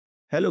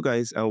Hello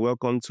guys and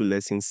welcome to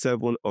lesson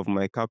 7 of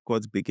my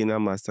CapCut beginner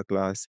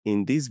masterclass.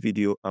 In this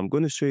video, I'm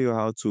going to show you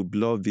how to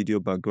blur video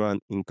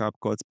background in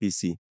CapCut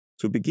PC.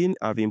 To begin,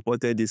 I've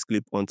imported this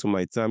clip onto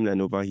my timeline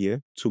over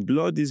here. To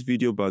blur this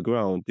video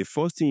background, the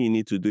first thing you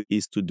need to do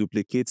is to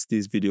duplicate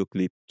this video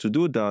clip. To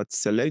do that,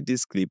 select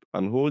this clip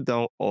and hold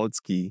down Alt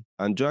key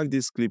and drag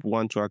this clip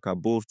one track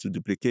above to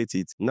duplicate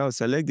it. Now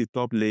select the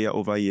top layer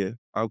over here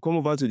and come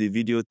over to the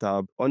video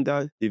tab.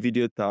 Under the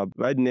video tab,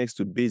 right next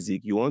to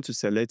basic, you want to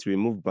select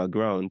remove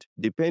background.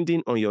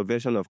 Depending on your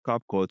version of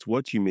CapCut,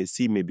 what you may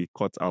see may be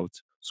cut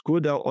out.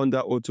 Scroll down under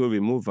auto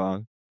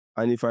remover,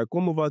 and if I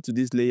come over to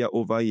this layer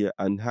over here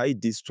and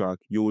hide this track,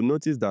 you will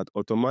notice that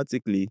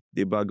automatically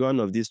the background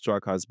of this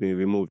track has been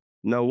removed.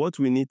 Now what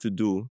we need to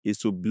do is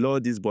to blur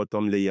this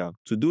bottom layer.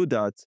 To do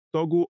that,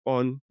 toggle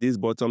on this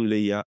bottom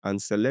layer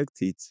and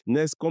select it.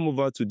 Next, come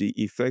over to the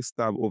effects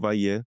tab over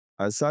here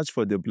and search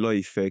for the blur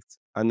effect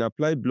and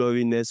apply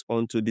blurriness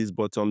onto this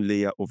bottom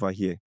layer over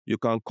here. You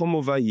can come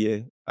over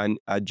here and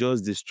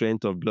adjust the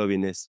strength of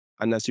blurriness.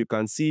 And as you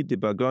can see, the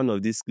background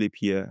of this clip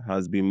here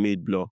has been made blur.